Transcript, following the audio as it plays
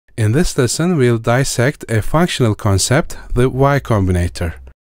In this lesson, we'll dissect a functional concept, the Y Combinator.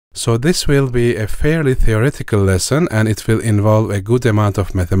 So this will be a fairly theoretical lesson and it will involve a good amount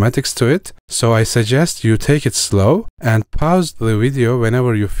of mathematics to it. So I suggest you take it slow and pause the video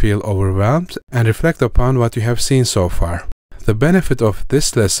whenever you feel overwhelmed and reflect upon what you have seen so far. The benefit of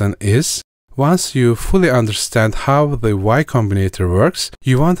this lesson is, once you fully understand how the Y Combinator works,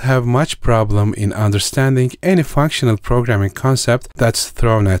 you won't have much problem in understanding any functional programming concept that's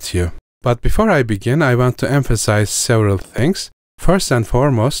thrown at you. But before I begin, I want to emphasize several things. First and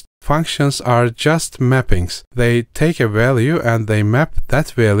foremost, functions are just mappings. They take a value and they map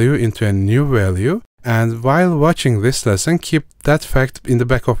that value into a new value. And while watching this lesson, keep that fact in the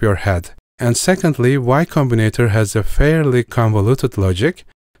back of your head. And secondly, Y Combinator has a fairly convoluted logic.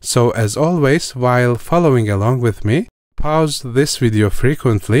 So as always, while following along with me, pause this video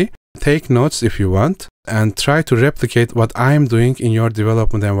frequently, take notes if you want, and try to replicate what I'm doing in your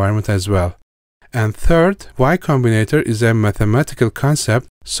development environment as well. And third, Y Combinator is a mathematical concept,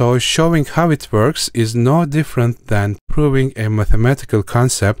 so showing how it works is no different than proving a mathematical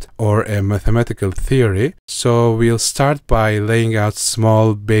concept or a mathematical theory. So we'll start by laying out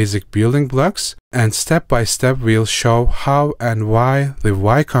small basic building blocks, and step by step we'll show how and why the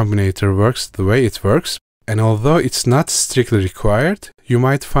Y Combinator works the way it works. And although it's not strictly required, you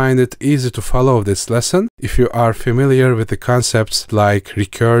might find it easy to follow this lesson if you are familiar with the concepts like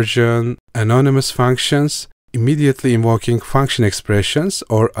recursion, anonymous functions, immediately invoking function expressions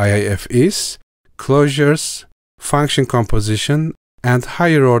or IIFEs, closures, function composition, and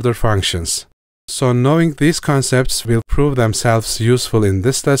higher order functions. So knowing these concepts will prove themselves useful in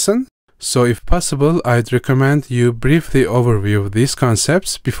this lesson. So if possible, I'd recommend you briefly overview these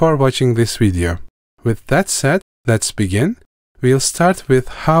concepts before watching this video. With that said, let's begin. We'll start with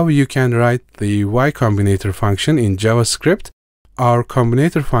how you can write the Y Combinator function in JavaScript. Our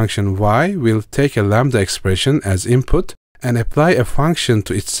combinator function Y will take a lambda expression as input and apply a function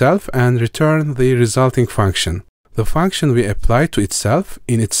to itself and return the resulting function. The function we apply to itself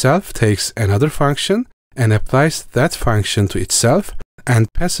in itself takes another function and applies that function to itself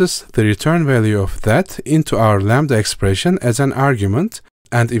and passes the return value of that into our lambda expression as an argument,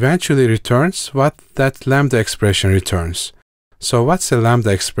 and eventually returns what that lambda expression returns. So what's a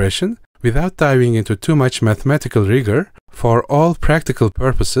lambda expression? Without diving into too much mathematical rigor, for all practical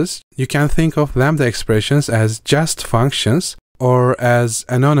purposes, you can think of lambda expressions as just functions or as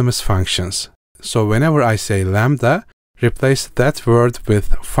anonymous functions. So whenever I say lambda, replace that word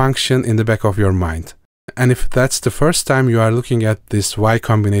with function in the back of your mind. And if that's the first time you are looking at this Y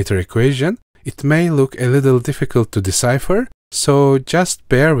Combinator equation, it may look a little difficult to decipher. So just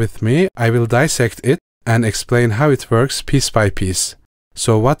bear with me, I will dissect it and explain how it works piece by piece.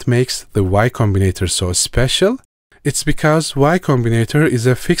 So what makes the Y Combinator so special? It's because Y Combinator is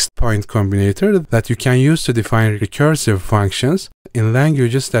a fixed point combinator that you can use to define recursive functions in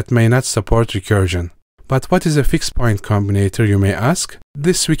languages that may not support recursion. But what is a fixed point combinator, you may ask?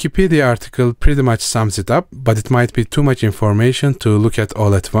 This Wikipedia article pretty much sums it up, but it might be too much information to look at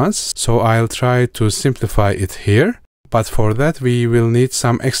all at once, so I'll try to simplify it here. But for that we will need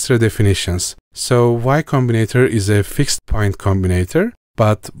some extra definitions. So Y Combinator is a fixed point combinator.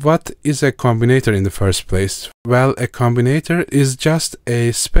 But what is a combinator in the first place? Well, a combinator is just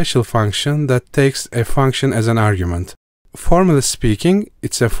a special function that takes a function as an argument. Formally speaking,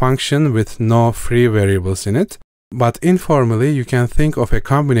 it's a function with no free variables in it. But informally, you can think of a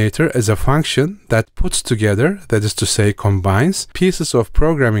combinator as a function that puts together, that is to say combines, pieces of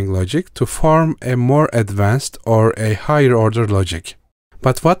programming logic to form a more advanced or a higher order logic.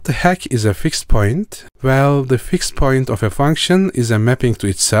 But what the heck is a fixed point? Well, the fixed point of a function is a mapping to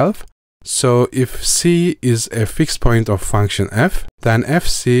itself. So if C is a fixed point of function f, then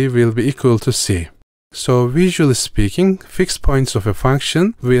fc will be equal to C. So visually speaking, fixed points of a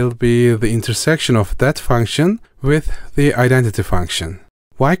function will be the intersection of that function with the identity function.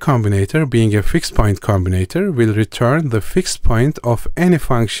 Y Combinator, being a fixed point combinator, will return the fixed point of any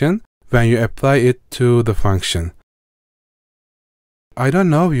function when you apply it to the function. I don't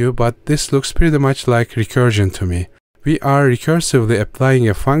know you, but this looks pretty much like recursion to me. We are recursively applying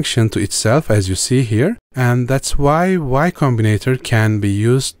a function to itself as you see here, and that's why Y Combinator can be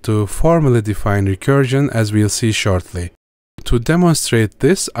used to formally define recursion as we'll see shortly. To demonstrate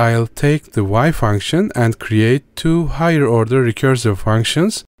this, I'll take the Y function and create two higher order recursive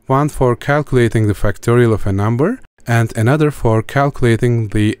functions, one for calculating the factorial of a number and another for calculating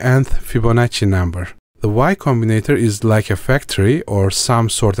the nth Fibonacci number. The Y Combinator is like a factory or some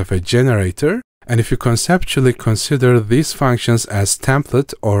sort of a generator And if you conceptually consider these functions as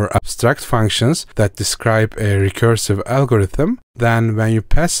template or abstract functions that describe a recursive algorithm, then when you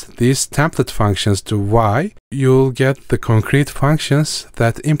pass these template functions to y, you'll get the concrete functions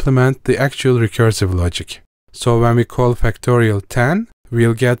that implement the actual recursive logic. So when we call factorial 10,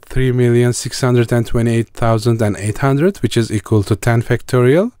 we'll get 3,628,800, which is equal to 10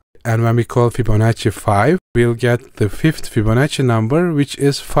 factorial. And when we call Fibonacci 5, we'll get the fifth Fibonacci number, which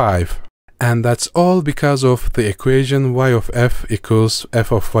is 5. And that's all because of the equation y of f equals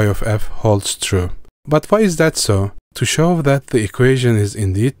f of y of f holds true. But why is that so? To show that the equation is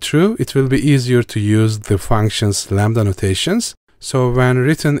indeed true, it will be easier to use the function's lambda notations. So when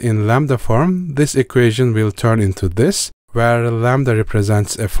written in lambda form, this equation will turn into this, where lambda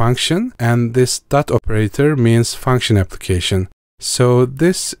represents a function and this dot operator means function application. So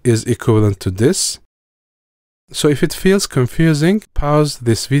this is equivalent to this. So if it feels confusing, pause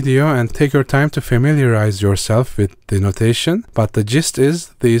this video and take your time to familiarize yourself with the notation, but the gist is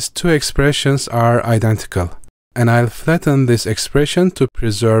these two expressions are identical. And I'll flatten this expression to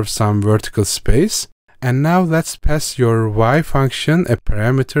preserve some vertical space. And now let's pass your y function a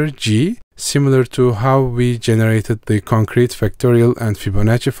parameter g, similar to how we generated the concrete factorial and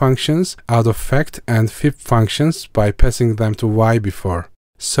Fibonacci functions out of fact and fib functions by passing them to y before.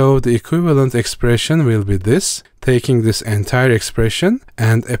 So the equivalent expression will be this, taking this entire expression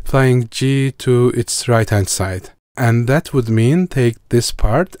and applying g to its right-hand side. And that would mean take this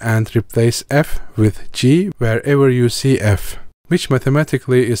part and replace f with g wherever you see f, which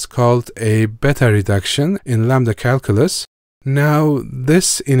mathematically is called a beta reduction in lambda calculus. Now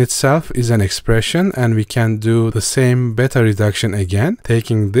this in itself is an expression and we can do the same beta reduction again,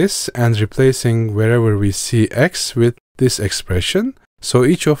 taking this and replacing wherever we see x with this expression. So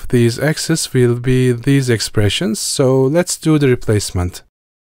each of these x's will be these expressions, so let's do the replacement.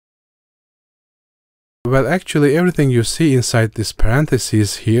 Well, actually everything you see inside this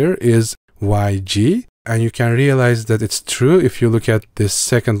parentheses here is yg, and you can realize that it's true if you look at this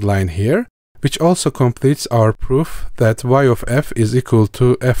second line here, which also completes our proof that y of f is equal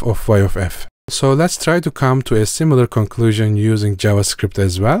to f of y of f. So let's try to come to a similar conclusion using JavaScript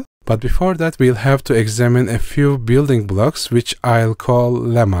as well. But before that, we'll have to examine a few building blocks, which I'll call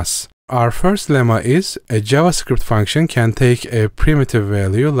lemmas. Our first lemma is a JavaScript function can take a primitive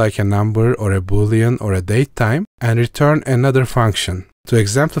value like a number or a boolean or a date time and return another function. To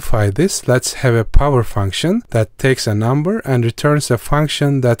exemplify this, let's have a power function that takes a number and returns a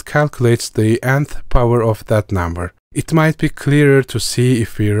function that calculates the nth power of that number. It might be clearer to see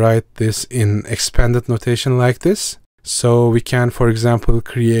if we write this in expanded notation like this. So we can, for example,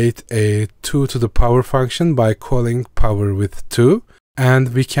 create a 2 to the power function by calling power with 2.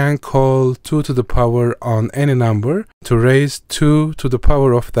 And we can call 2 to the power on any number to raise 2 to the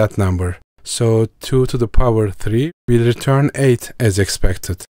power of that number. So 2 to the power 3 will return 8 as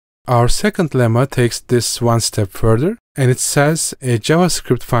expected. Our second lemma takes this one step further, and it says a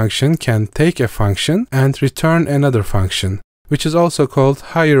JavaScript function can take a function and return another function, which is also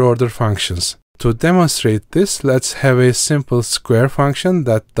called higher order functions. To demonstrate this, let's have a simple square function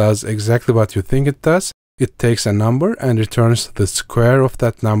that does exactly what you think it does. It takes a number and returns the square of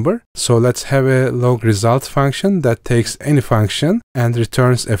that number. So let's have a log result function that takes any function and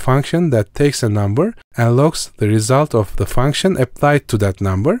returns a function that takes a number and logs the result of the function applied to that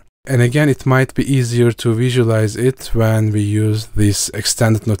number. And again, it might be easier to visualize it when we use this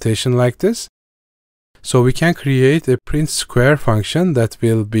extended notation like this. So we can create a print square function that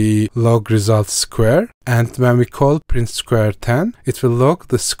will be log result square, and when we call print square 10, it will log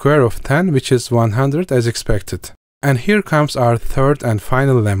the square of 10, which is 100 as expected. And here comes our third and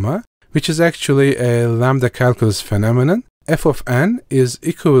final lemma, which is actually a lambda calculus phenomenon. F of n is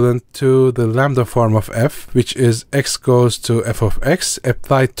equivalent to the lambda form of f, which is x goes to f of x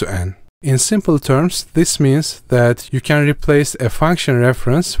applied to n. In simple terms, this means that you can replace a function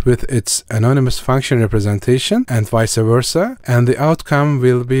reference with its anonymous function representation and vice versa, and the outcome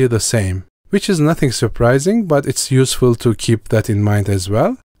will be the same, which is nothing surprising, but it's useful to keep that in mind as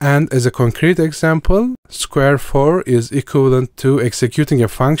well. And as a concrete example, square 4 is equivalent to executing a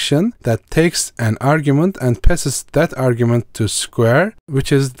function that takes an argument and passes that argument to square,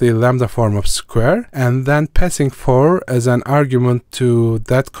 which is the lambda form of square, and then passing 4 as an argument to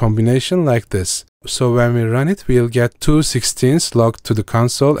that combination like this. So when we run it, we'll get 2/16 logged to the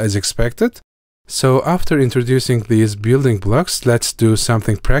console as expected. So after introducing these building blocks, let's do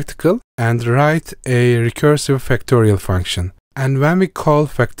something practical and write a recursive factorial function. And when we call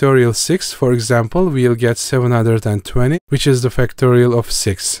factorial 6, for example, we'll get 720, which is the factorial of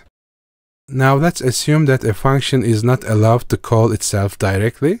 6. Now let's assume that a function is not allowed to call itself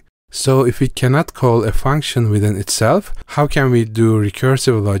directly. So if we cannot call a function within itself, how can we do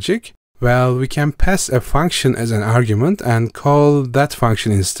recursive logic? Well, we can pass a function as an argument and call that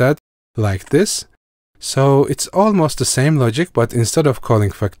function instead, like this. So it's almost the same logic, but instead of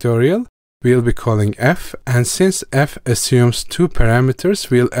calling factorial, we'll be calling f, and since f assumes two parameters,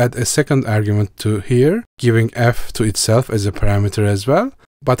 we'll add a second argument to here, giving f to itself as a parameter as well.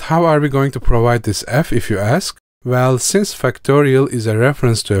 But how are we going to provide this f, if you ask? Well, since factorial is a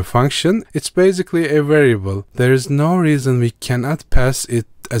reference to a function, it's basically a variable. There is no reason we cannot pass it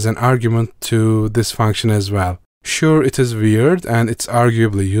as an argument to this function as well. Sure, it is weird and it's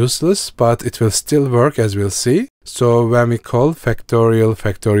arguably useless, but it will still work, as we'll see. So when we call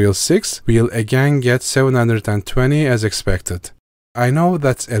factorial 6, we'll again get 720 as expected. I know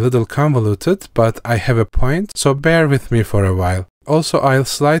that's a little convoluted, but I have a point, so bear with me for a while. Also, I'll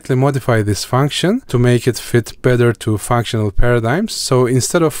slightly modify this function to make it fit better to functional paradigms. So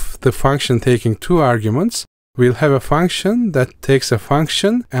instead of the function taking two arguments, we'll have a function that takes a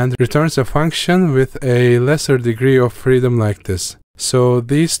function and returns a function with a lesser degree of freedom like this. So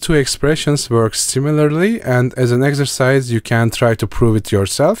these two expressions work similarly, and as an exercise you can try to prove it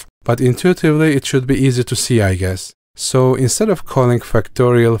yourself, but intuitively it should be easy to see, I guess. So instead of calling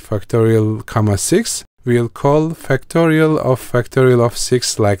factorial 6, we'll call factorial of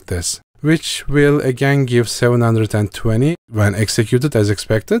 6 like this, which will again give 720 when executed as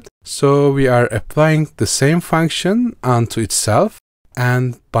expected. So we are applying the same function onto itself,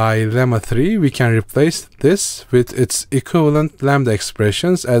 and by lemma 3 we can replace this with its equivalent lambda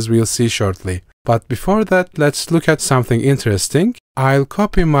expressions, as we'll see shortly. But before that, let's look at something interesting. I'll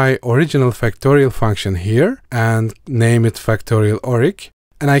copy my original factorial function here and name it factorial oric.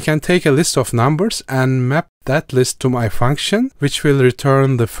 And I can take a list of numbers and map that list to my function, which will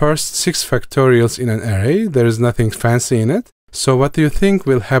return the first 6 factorials in an array. There is nothing fancy in it. So what do you think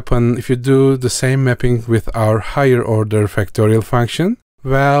will happen if you do the same mapping with our higher order factorial function?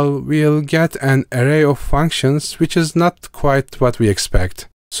 Well, we'll get an array of functions, which is not quite what we expect.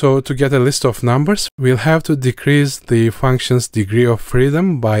 So to get a list of numbers, we'll have to decrease the function's degree of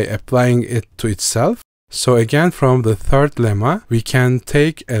freedom by applying it to itself. So again, from the third lemma, we can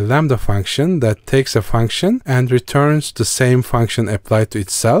take a lambda function that takes a function and returns the same function applied to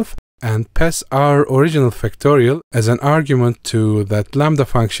itself, and pass our original factorial as an argument to that lambda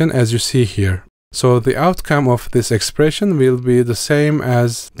function, as you see here. So the outcome of this expression will be the same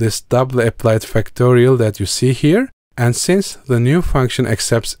as this doubly applied factorial that you see here. And since the new function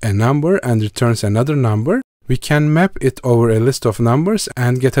accepts a number and returns another number, we can map it over a list of numbers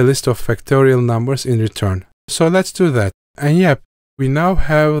and get a list of factorial numbers in return. So let's do that. And yep, we now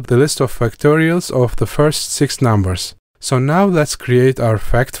have the list of factorials of the first 6 numbers. So now let's create our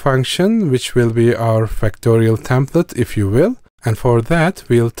fact function, which will be our factorial template, if you will. And for that,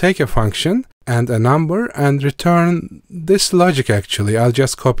 we'll take a function and a number and return this logic actually. I'll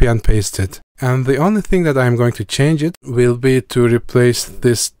just copy and paste it. And the only thing that I'm going to change it will be to replace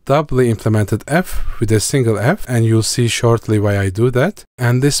this doubly implemented f with a single f, and you'll see shortly why I do that.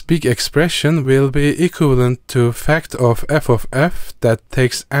 And this big expression will be equivalent to fact of f that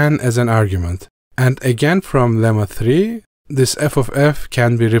takes n as an argument. And again, from lemma 3, this f of f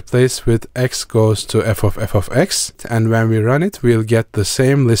can be replaced with x goes to f of x, and when we run it, we'll get the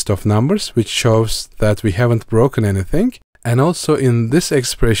same list of numbers, which shows that we haven't broken anything. And also in this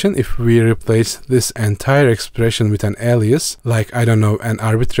expression, if we replace this entire expression with an alias, like, I don't know, an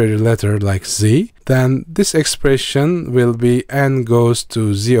arbitrary letter like z, then this expression will be n goes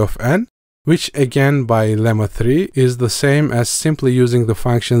to z of n, which again by lemma 3 is the same as simply using the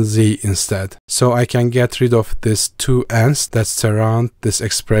function z instead. So I can get rid of this 2 n's that surround this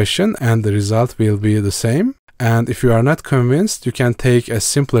expression, and the result will be the same. And if you are not convinced, you can take a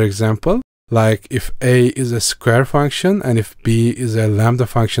simpler example, like if a is a square function and if b is a lambda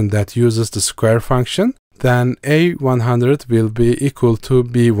function that uses the square function, then a100 will be equal to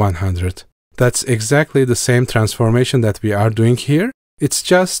b100. That's exactly the same transformation that we are doing here. It's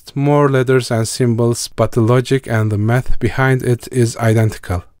just more letters and symbols, but the logic and the math behind it is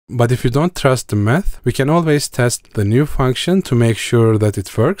identical. But if you don't trust the math, we can always test the new function to make sure that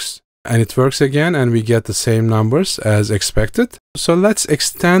it works. And it works again, and we get the same numbers as expected. So let's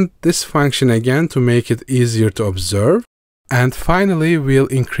extend this function again to make it easier to observe. And finally, we'll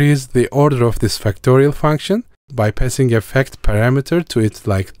increase the order of this factorial function by passing a fact parameter to it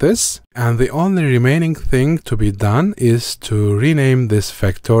like this. And the only remaining thing to be done is to rename this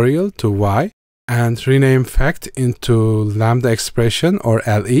factorial to y and rename fact into lambda expression or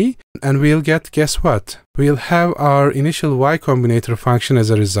LE. And we'll get, guess what? we'll have our initial Y Combinator function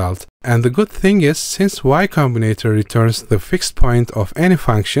as a result. And the good thing is, since Y Combinator returns the fixed point of any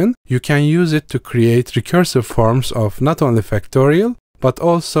function, you can use it to create recursive forms of not only factorial, but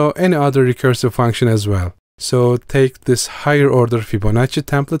also any other recursive function as well. So take this higher order Fibonacci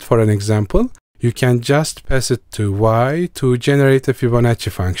template for an example. You can just pass it to Y to generate a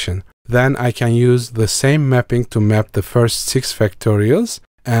Fibonacci function. Then I can use the same mapping to map the first 6 factorials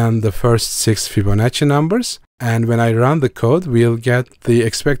and the first 6 Fibonacci numbers. And when I run the code, we'll get the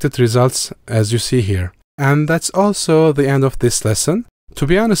expected results as you see here. And that's also the end of this lesson. To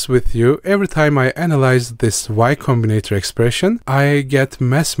be honest with you, every time I analyze this Y Combinator expression, I get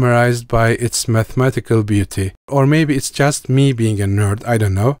mesmerized by its mathematical beauty. Or maybe it's just me being a nerd, I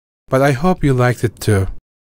don't know. But I hope you liked it too.